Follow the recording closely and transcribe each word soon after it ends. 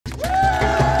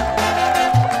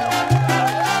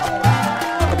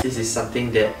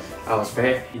something that I was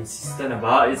very insistent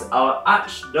about. It's our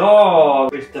arch door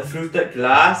with the fluted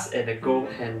glass and the gold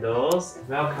handles.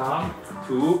 Welcome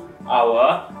to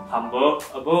our humble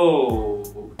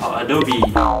abode, our adobe.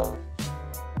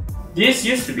 This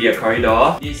used to be a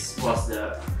corridor. This was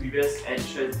the previous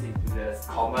entrance into the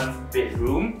common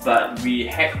bedroom, but we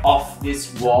hacked off this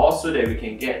wall so that we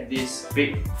can get this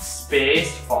big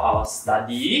space for our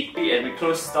study, and we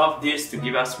closed off this to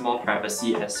give us more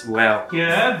privacy as well.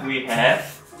 Here we have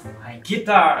my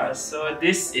guitar. So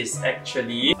this is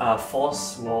actually a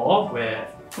false wall where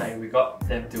we got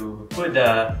them to put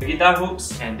the guitar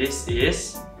hooks, and this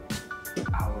is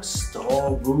our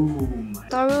storeroom.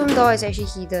 Storeroom door is actually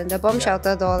hidden. The bomb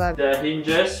shelter door. The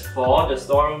hinges for the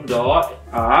storeroom door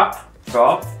are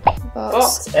from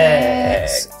box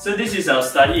X. So this is our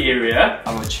study area.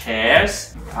 Our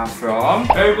chairs are from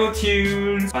Ergo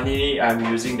Tunes. Funny, I'm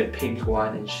using the pink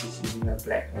one and she's using a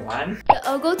black one. The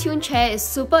Ergo Tune chair is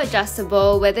super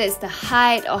adjustable, whether it's the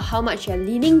height or how much you're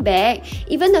leaning back.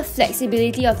 Even the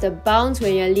flexibility of the bounce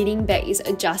when you're leaning back is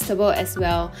adjustable as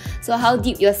well. So how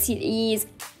deep your seat is,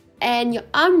 and your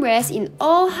armrest in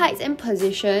all heights and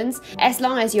positions as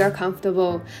long as you're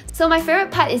comfortable. So my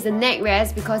favorite part is the neck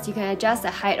rest because you can adjust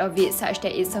the height of it such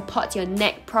that it supports your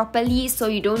neck properly so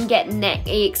you don't get neck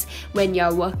aches when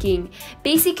you're working.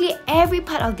 Basically, every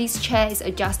part of this chair is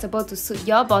adjustable to suit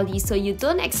your body so you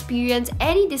don't experience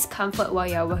any discomfort while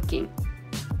you're working.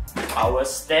 Our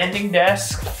standing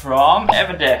desk from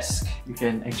Everdesk. You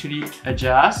can actually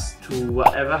adjust to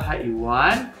whatever height you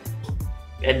want.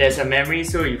 And there's a memory,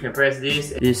 so you can press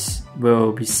this. This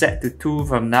will be set to 2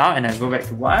 from now, and I go back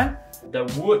to 1. The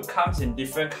wood comes in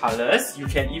different colors. You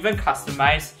can even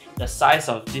customize the size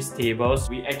of these tables.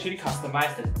 We actually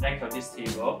customized the length of this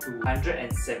table to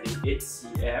 178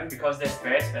 cm because that's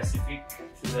very specific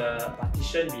to the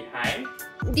partition behind.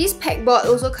 This pegboard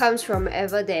also comes from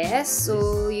Everdesk,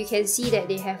 so you can see that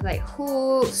they have like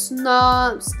hooks,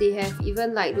 knobs, they have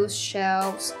even like those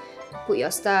shelves put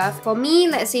your stuff. For me,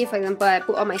 let's say for example, I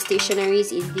put all my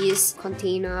stationeries in this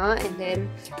container, and then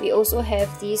we also have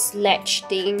this latch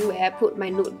thing where I put my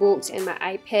notebooks and my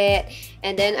iPad,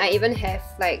 and then I even have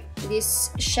like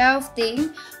this shelf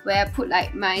thing where I put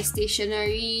like my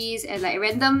stationeries and like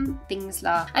random things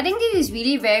lah. I think this is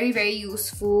really very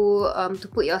useful to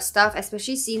put your stuff,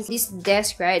 especially since this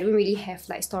desk, right, don't really have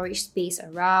like storage space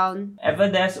around.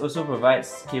 Everdesk also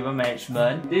provides cable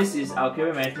management. This is our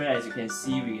cable management. As you can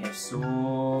see, we have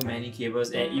so many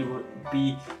cables and it would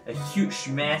be a huge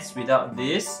mess without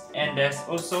this. And there's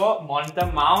also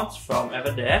monitor mounts from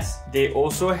Everdesk. They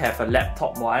also have a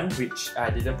laptop one, which I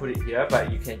didn't put it here,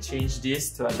 but you can change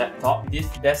this to a laptop. This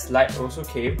desk light also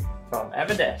came from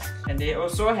Everdesk. And they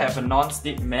also have a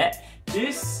non-stick mat.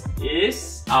 This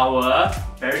is our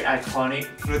very iconic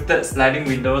fluted sliding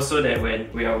window so that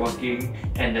when we are working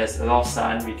and there's a lot of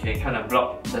sun, we can kind of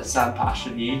block the sun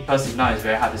partially, because if not it's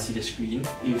very hard to see the screen.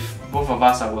 If both of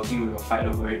us are working, we will fight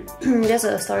over it. Just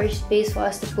a storage space for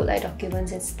us to put like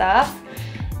documents and stuff.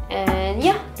 And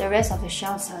yeah, the rest of the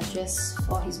shelves are just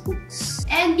for his books.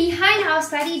 And behind our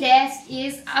study desk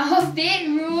is our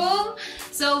bedroom.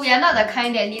 So we are not the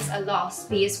kind that needs a lot of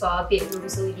space for our bedroom,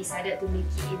 so we decided to make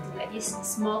it into like this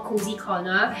small cozy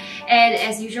corner. And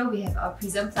as usual, we have our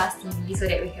Prism Plus TV so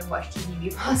that we can watch TV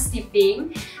before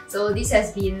sleeping. So this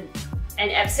has been an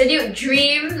absolute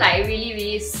dream, like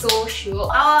really so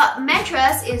sure. Our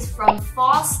mattress is from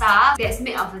 4-Star. That's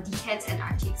made of a decant and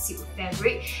arctic silk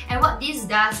fabric, and what this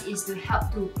does is to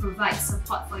help to provide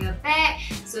support for your back,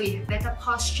 so you have better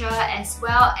posture, as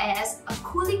well as a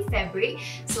cooling fabric,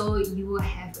 so you will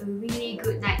have a really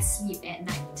good night's sleep at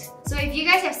night. So if you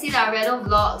guys have seen our Rachell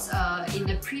vlogs in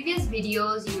the previous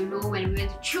videos, you know when we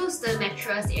went to choose the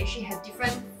mattress, they actually have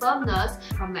different firmness,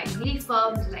 from like really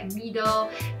firm to like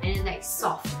middle and then like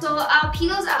soft. So our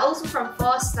pillows are also from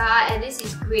 4-Star, and this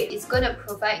is great. It's going to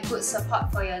provide good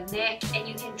support for your neck, and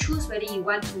you can choose whether you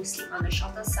want to sleep on the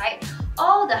shorter side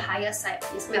or the higher side.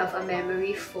 It's made of a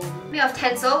memory foam, made of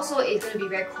tencel, so it's going to be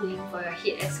very cooling for your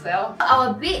head as well.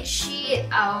 Our bed sheet,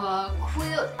 our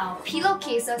quilt, our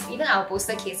pillowcases, even our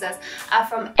poster cases are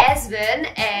from Aspen,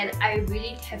 and I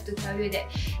really have to tell you that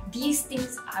these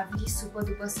things are really super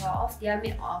duper soft. They are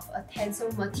made of a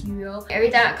tencel material. Every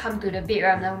time I come to the bed,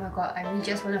 I'm like, oh my god, I really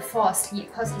just want to fall asleep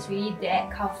because it's really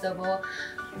that comfortable.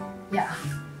 Yeah.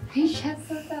 It's just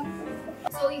so comfortable.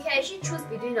 So you can actually choose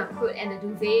between a quilt and a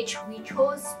duvet. We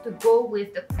chose to go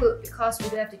with the quilt because we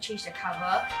don't have to change the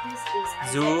cover. This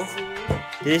is Zoo.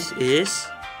 This is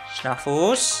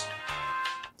Snuffles.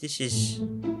 This is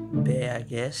Bear, I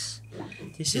guess.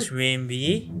 This is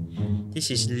Rainby.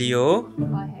 This is Leo.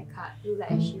 cut. You look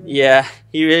like Ed Sheeran. Yeah,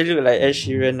 he really look like Ed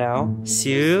Sheeran now.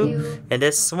 Sue, and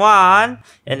there's Swan,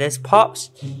 and there's Pops,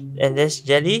 and there's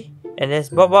Jelly, and there's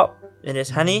Bob Bob, and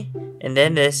there's Honey, and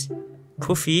then there's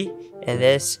Poofy, and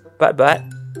there's Butt,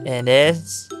 and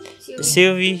there's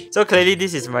Sylvie. So clearly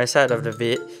this is my side of the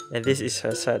bed, and this is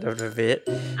her side of the bed.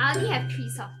 I only have 3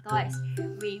 soft toys.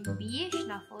 Rainby,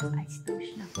 Snuffles, I stole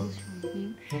Snuffles from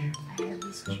him. I have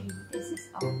this dream. This is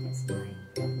all that's mine.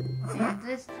 And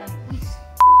this is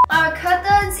our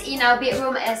curtains in our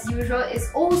bedroom as usual is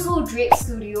also Draped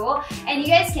Studio, and you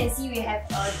guys can see we have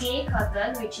a day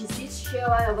curtain, which is this sheer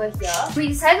one over here. We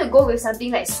decided to go with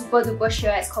something like super duper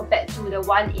sheer as compared to the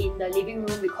one in the living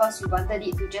room because we wanted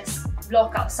it to just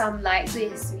block out some light, so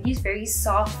it has this very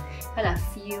soft kind of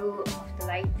feel of the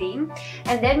lighting.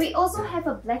 And then we also have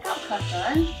a blackout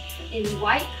curtain in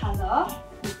white color,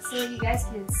 so you guys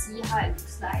can see how it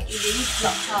looks like. It really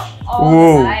blocks out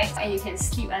all the light, and you can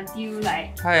sleep until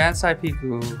like... Hi, inside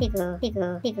Pigu.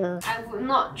 I would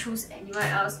not choose anyone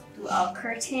else to do our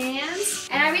curtains.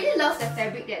 And I really love the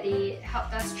fabric that they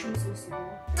helped us choose also.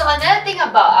 So another thing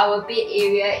about our bed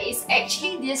area is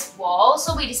actually this wall.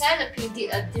 So we decided to paint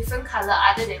it a different color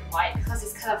other than white because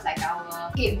it's kind of like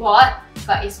our headboard,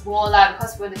 but it's wall lah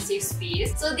because we want to save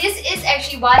space. So this is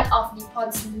actually one of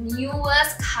Nippon's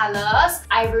newest colors,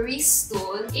 Ivory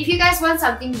Stone. If you guys want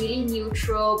something really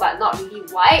neutral but not really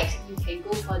white, you can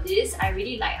go for this. I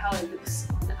really like how it looks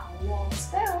on our wall as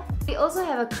well. We also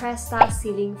have a Cresta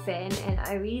ceiling fan, and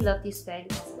I really love this fan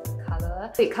because of the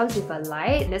color. It comes with a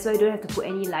light, and that's why you don't have to put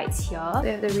any lights here. We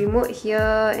have the remote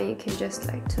here, and you can just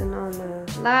like turn on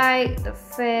the light, the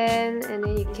fan, and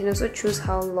then you can also choose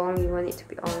how long you want it to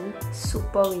be on.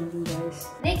 Super windy, guys.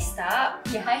 Next up,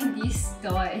 behind this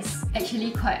door is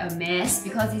actually quite a mess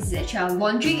because this is actually our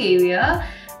laundry area,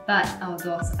 but our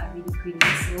doors are really clean,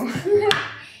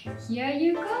 so here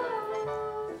you go.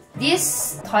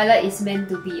 This toilet is meant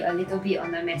to be a little bit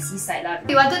on the messy side.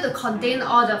 We wanted to contain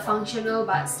all the functional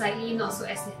but slightly not so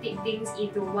aesthetic things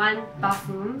into one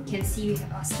bathroom. You can see we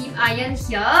have our steam iron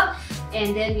here,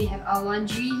 and then we have our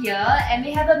laundry here, and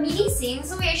we have a mini sink.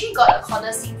 So we actually got a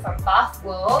corner sink from Bath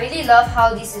World. I really love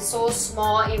how this is so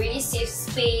small. It really saves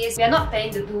space. We are not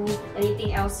planning to do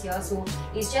anything else here, so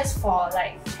it's just for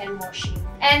like hand washing.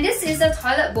 And this is a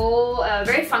toilet bowl,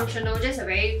 very functional, just a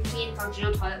very clean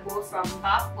functional toilet bowl from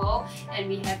Bath World. And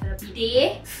we have the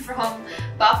bidet from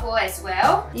Bath World as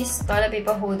well. This toilet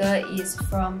paper holder is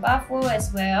from Bath World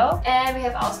as well. And we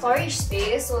have our storage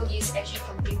space, so this actually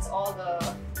contains all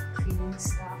the cleaning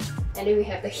stuff. And then we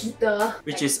have the heater,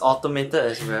 which is automated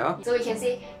as well. So we can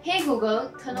say, hey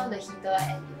Google, turn on the heater,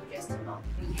 and it will just turn on.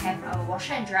 We have our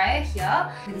washer and dryer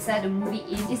here. We decided to move it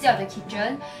in instead of the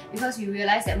kitchen because we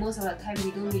realized that most of the time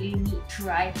we don't really need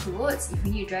dry clothes. If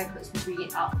we need dry clothes, we bring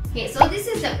it out. Okay, so this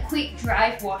is the quick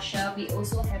dry washer. We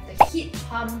also have the heat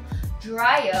pump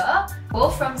dryer,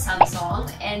 both from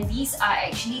Samsung, and these are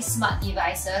actually smart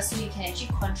devices, so you can actually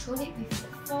control it with the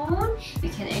phone. You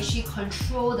can actually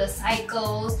control the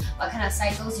cycles, what kind of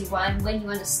cycles you want, when you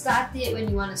want to start it, when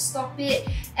you want to stop it,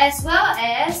 as well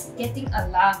as getting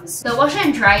alarms. The washer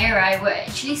and dryer, right, will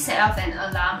actually set off an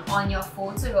alarm on your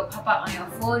phone, so it will pop up on your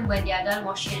phone when they are done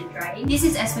washing and drying. This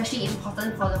is especially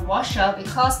important for the washer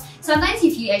because sometimes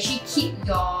if you actually keep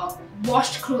your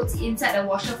washed clothes inside the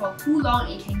washer for too long,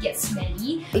 it can get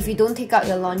smelly. If you don't take out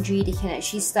your laundry, they can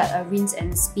actually start a rinse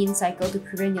and spin cycle to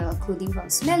prevent your clothing from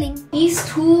smelling. These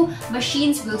two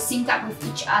machines will sync up with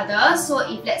each other, so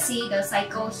if let's say the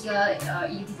cycle here,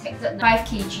 you detected 5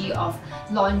 kg of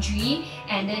laundry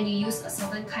and then you use a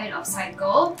certain kind of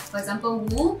cycle, for example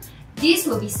wool, this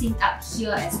will be synced up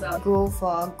here as well. Go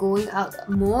for going out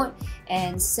mode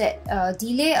and set a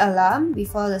delay alarm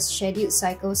before the scheduled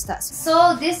cycle starts.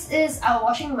 So this is our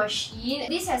washing machine.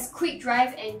 This has quick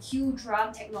drive and Q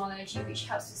drum technology, which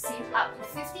helps to save up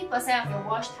to 50% of your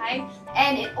wash time,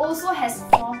 and it also has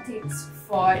 4 ticks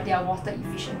for their water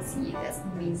efficiency. That's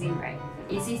amazing, right?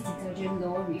 It says detergent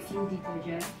low, refill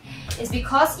detergent. It's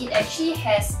because it actually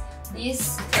has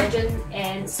this detergent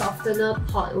and softener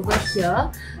pot over here.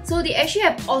 So they actually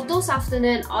have auto softener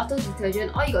and auto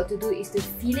detergent. All you got to do is to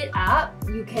fill it up.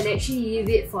 You can actually leave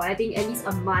it for I think at least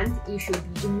a month. It should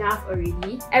be enough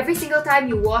already. Every single time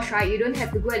you wash, right, you don't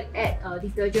have to go and add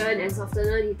detergent and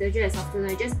softener,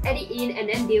 just add it in, and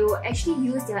then they will actually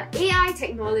use their AI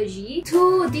technology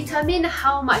to determine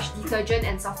how much detergent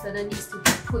and softener needs to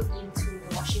be put into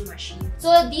the washing machine.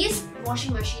 So this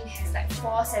washing machine has like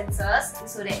 4 sensors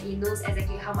so that it knows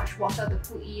exactly how much water to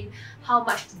put in, how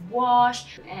much to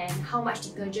wash, and how much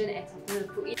detergent and softener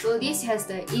to put in. So this has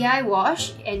the AI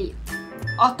wash, and it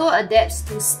auto adapts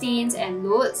to stains and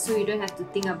loads, so you don't have to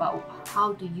think about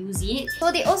how to use it.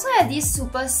 So they also have this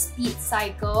super speed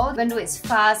cycle, even though it's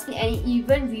fast, and it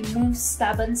even removes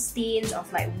stubborn stains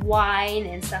of like wine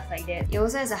and stuff like that. It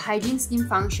also has a hygiene steam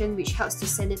function which helps to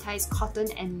sanitize cotton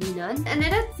and linen.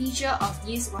 Another feature of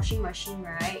this washing machine,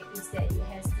 right, is that it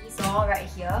has this door right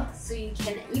here, so you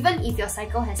can, even if your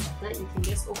cycle has started, you can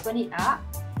just open it up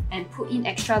and put in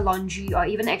extra laundry or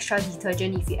even extra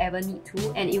detergent if you ever need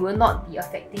to, and it will not be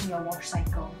affecting your wash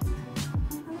cycle.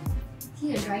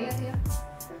 See the dryer here?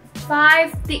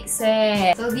 5 ticks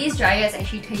eh! So this dryer is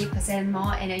actually 20%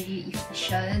 more energy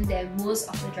efficient than most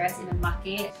of the dryers in the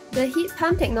market. The heat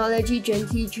pump technology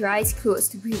gently dries clothes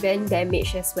to prevent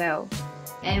damage as well.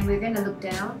 And we're gonna look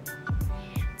down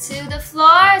to the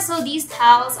floor. So these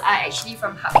towels are actually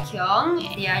from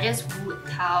Rachell. They are just wood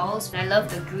towels. I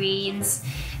love the grains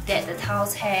that the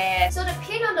towels have. So the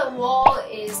paint on the wall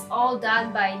is all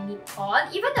done by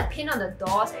Nippon. Even the paint on the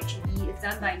doors actually is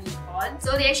done by Nippon.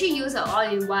 So they actually use an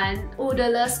all-in-one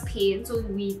odorless paint, so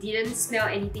we didn't smell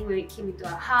anything when it came into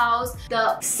our house.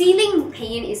 The ceiling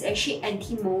paint is actually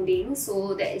anti-molding,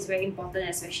 so that is very important,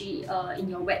 especially in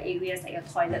your wet areas like your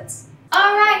toilets.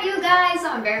 Alright you guys, so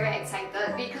I'm very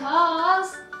excited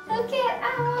because look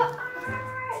at our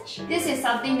arch! This is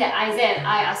something that Isaac and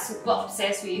I are super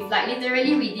obsessed with. Like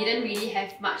literally we didn't really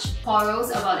have much quarrels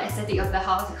about the aesthetic of the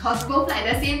house because both like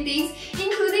the same things,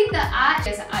 including the arch.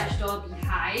 There's an arch door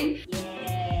behind.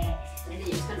 Yeah! And then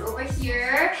you turn over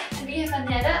here and we have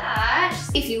another arch.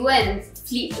 If you go and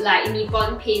flip like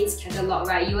Nippon Paint's catalog,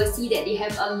 right, you will see that they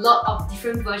have a lot of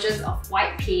different versions of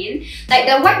white paint. Like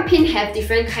the white paint have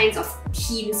different kinds of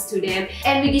tints to them,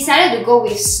 and we decided to go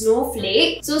with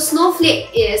Snowflake. So Snowflake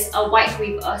is a white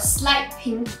with a slight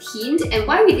pink tint, and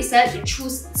why we decided to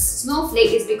choose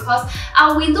Snowflake is because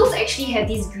our windows actually have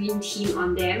this green tint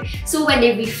on them. So when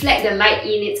they reflect the light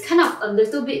in, it's kind of a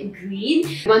little bit green.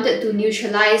 We wanted to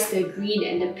neutralize the green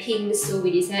and the pink, so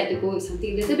we decided to go with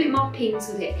something a little bit more pink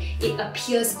so that it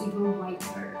appears even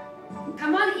whiter.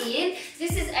 Come on in.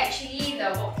 This is actually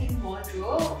the walk-in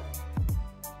wardrobe.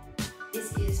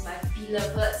 This is my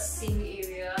beloved sink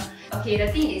area. Okay,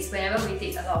 the thing is, whenever we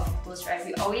take a lot of photos, right,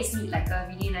 we always need like a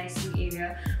really nice sink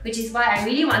area, which is why I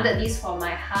really wanted this for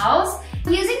my house.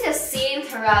 I'm using the same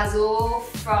terrazzo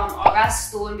from Aura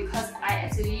Stone because I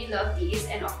absolutely love this,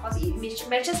 and of course it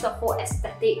matches the whole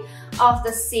aesthetic of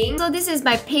the sink. So this is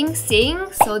my pink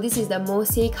sink. So this is the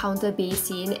Mose counter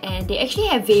basin, and they actually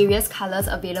have various colors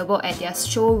available at their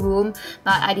showroom,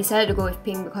 but I decided to go with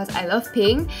pink because I love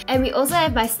pink. And we also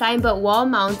have my Steinberg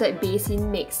wall-mounted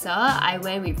basin mixer. I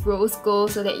went with rose gold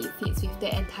so that it fits with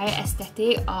the entire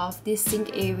aesthetic of this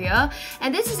sink area.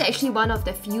 And this is actually one of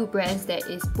the few brands that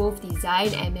is both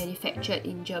designed and manufactured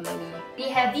in Germany. They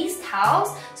have these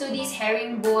towels, so these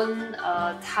herringbone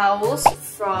towels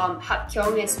from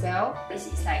Rachell as well. This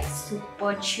is like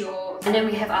super chill. And then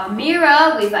we have our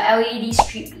mirror with a LED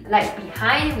strip light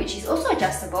behind, which is also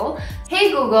adjustable. Hey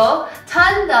Google,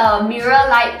 turn the mirror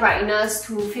light brightness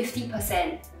to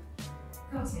 50%.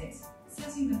 Got it.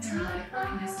 Setting the mirror light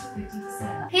brightness to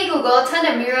 50%. Hey Google, turn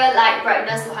the mirror light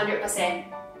brightness to 100%.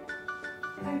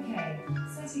 Okay.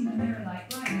 Setting the mirror light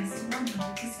brightness to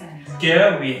 100%.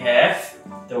 Here we have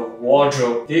the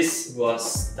wardrobe. This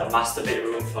was the master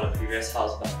bedroom for the previous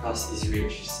house, but because it's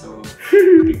rich, so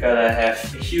we gotta have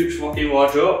a huge walk-in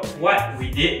wardrobe. What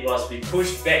we did was we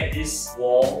pushed back this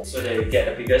wall so that we get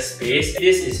a bigger space.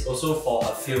 This is also for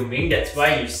filming, that's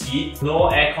why you see no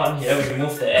aircon here. We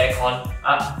removed the aircon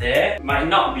up there. Might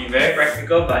not be very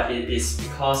practical, but it is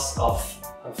because of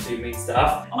filming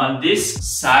stuff. On this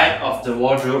side of the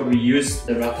wardrobe, we use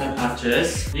the rattan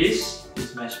arches. This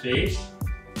is my space,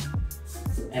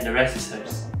 and the rest is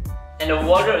hers. And the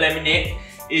wardrobe laminate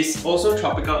is also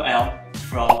tropical elm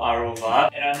from Aroma.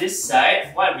 And on this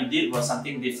side, what we did was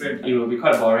something different. It will be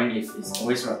quite boring if it's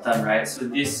always rattan, right? So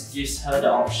this gives her the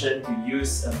option to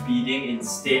use a beading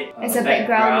instead of as a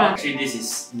background. Actually, this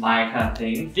is my kind of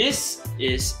thing. This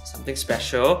is something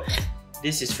special.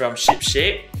 This is from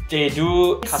ShipShape. They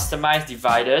do customized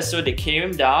dividers, so they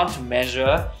came down to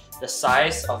measure the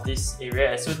size of this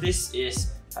area. So this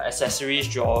is accessories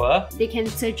drawer. They can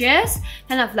suggest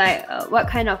kind of like what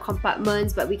kind of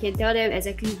compartments, but we can tell them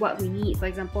exactly what we need. For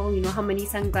example, you know, how many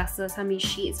sunglasses, how many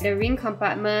sheets, the ring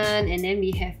compartment, and then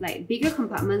we have like bigger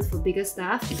compartments for bigger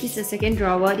stuff. This is the second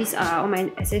drawer. These are all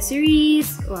my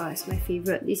accessories. Wow, it's my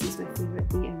favorite. This is my favorite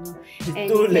thing ever.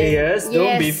 And two layers, yes.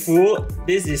 Don't be fooled.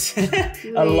 This is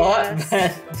a lot,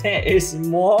 but there is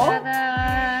more.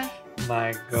 Ta-da!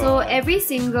 My god. So every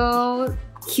single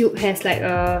cube has like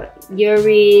a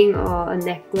earring or a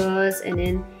necklace, and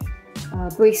then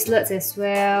bracelets as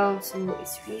well. So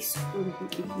it's really super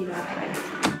good.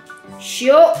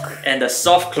 Shook! And the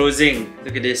soft closing.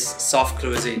 Look at this soft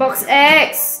closing. Box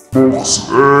X!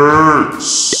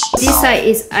 This side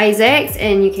is Isaac's,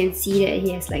 and you can see that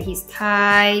he has like his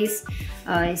ties,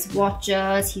 his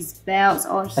watches, his belts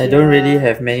all here. I don't really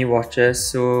have many watches,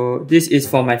 so this is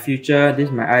for my future. This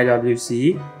is my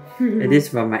IWC. And this is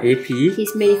for my AP.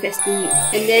 He's manifesting it.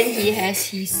 And then he has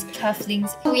his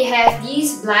cufflinks. We have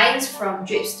these blinds from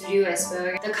Drip Studio as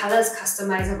well. The color is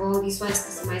customizable. This one is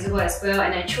customizable as well.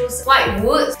 And I chose white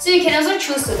wood. So you can also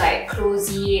choose to like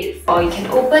close it, or you can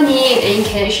open it, and you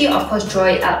can actually of course draw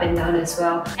it up and down as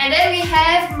well. And then we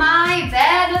have my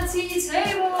vanity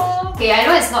table. Okay, I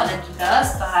know it's not the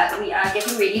neatest, but we are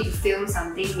getting ready to film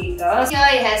something later. Here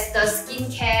it has the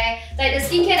skincare. Like the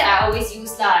skincare that I always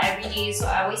use every day. So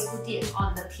I always put it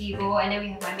on the table, and then we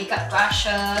have my makeup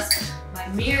brushes, my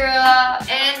mirror,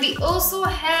 and we also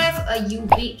have a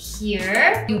U-Big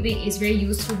here. U-Big is very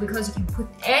useful because you can put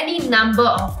any number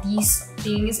of these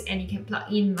things and you can plug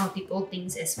in multiple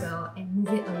things as well and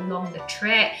move it along the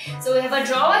track. So we have a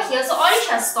drawer here, so all these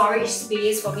are storage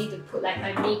space for me to put like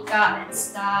my makeup and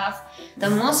stuff. The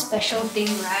most special thing,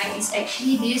 right, is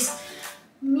actually this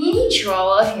mini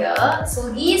drawer here.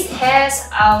 So this has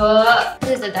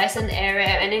this is the Dyson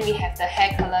Airwrap, and then we have the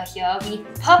hair curler here. We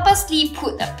purposely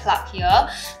put the plug here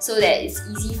so that it's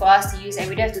easy for us to use and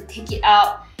we don't have to take it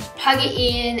out, plug it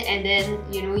in, and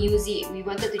then use it. We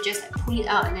wanted to just like pull it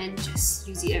out and then just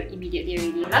use it immediately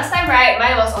already. Last time, right,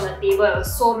 mine was on the table. It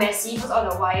was so messy because all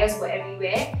the wires were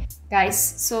everywhere.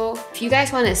 Guys, so if you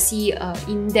guys want to see an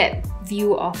in-depth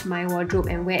view of my wardrobe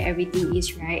and where everything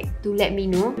is, right, do let me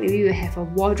know. Maybe we'll have a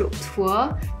wardrobe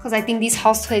tour because I think this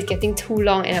house tour is getting too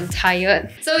long and I'm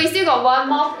tired. So we still got one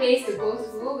more place to go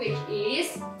through, which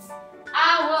is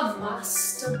our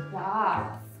master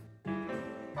bath.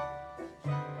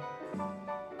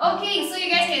 Okay, so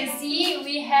you guys can see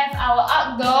we have our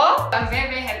outdoor. I'm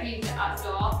very happy with the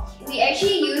outdoor. We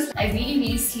actually use like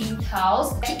really slim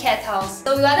towels, Kit Kat towels.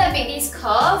 So we wanted to make this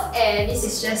curve, and this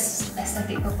is just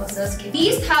aesthetic purposes. Okay.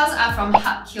 These towels are from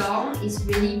Hak Kyong. It's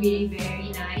really very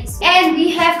nice. And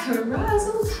we have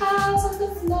terrazzo towels on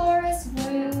the floor as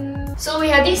well. So we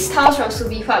have these towels from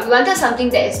Subifat. We wanted something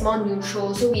that is more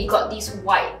neutral, so we got this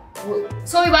white wood.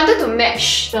 So we wanted to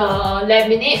match the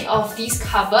laminate of this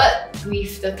cupboard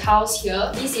with the towels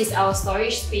here. This is our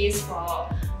storage space for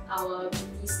our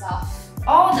beauty stuff.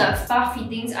 All the bath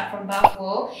fittings are from Bath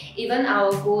World, even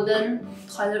our golden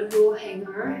toilet roll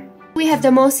hanger. We have the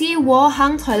Mosi wall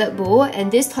hung toilet bowl,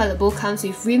 and this toilet bowl comes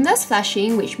with rimless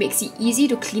flushing, which makes it easy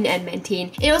to clean and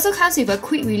maintain. It also comes with a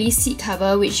quick release seat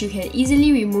cover, which you can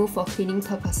easily remove for cleaning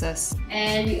purposes.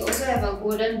 And we also have a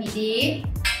golden bidet,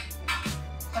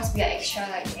 because we are extra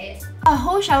like that. Our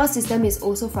whole shower system is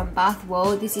also from Bath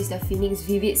World. This is the Phoenix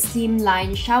Vivid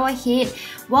Slimline shower head,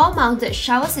 wall-mounted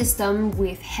shower system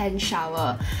with hand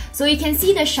shower. So you can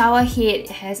see the shower head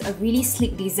has a really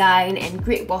sleek design and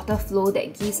great water flow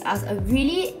that gives us a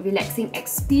really relaxing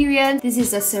experience. This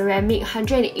is a ceramic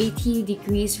 180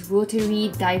 degrees rotary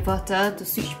diverter to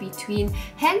switch between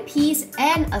handpiece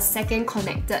and a second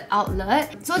connected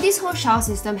outlet. So this whole shower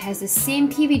system has the same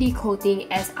PVD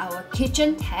coating as our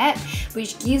kitchen tap,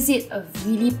 which gives it a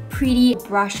really pretty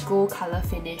brush gold color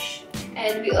finish.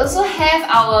 And we also have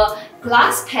our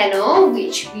glass panel,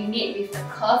 which we made with the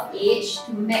curved edge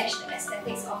to match the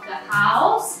aesthetics of the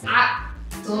house.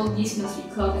 So this must be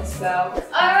curved as well.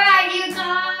 Alright you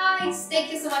guys,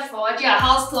 thank you so much for watching our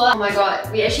house tour. Oh my god,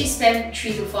 we actually spent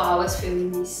 3 to 4 hours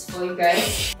filming this for you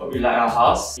guys. Hope you like our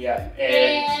house. Yeah.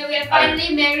 And we are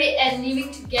finally married and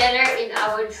living together in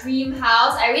our dream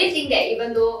house. I really think that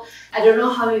even though I don't know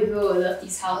how many people will love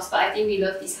this house, but I think we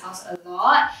love this house a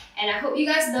lot. And I hope you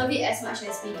guys love it as much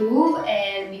as we do.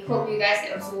 And we hope you guys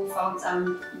also found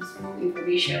some useful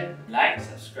information. Like,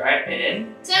 subscribe,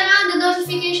 and turn on the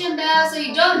notification bell so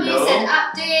you don't miss an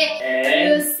update. And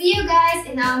we'll see you guys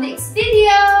in our next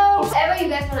video. Whatever you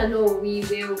guys want to know,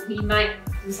 we might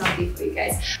do something for you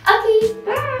guys. Okay,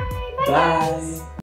 bye! Bye!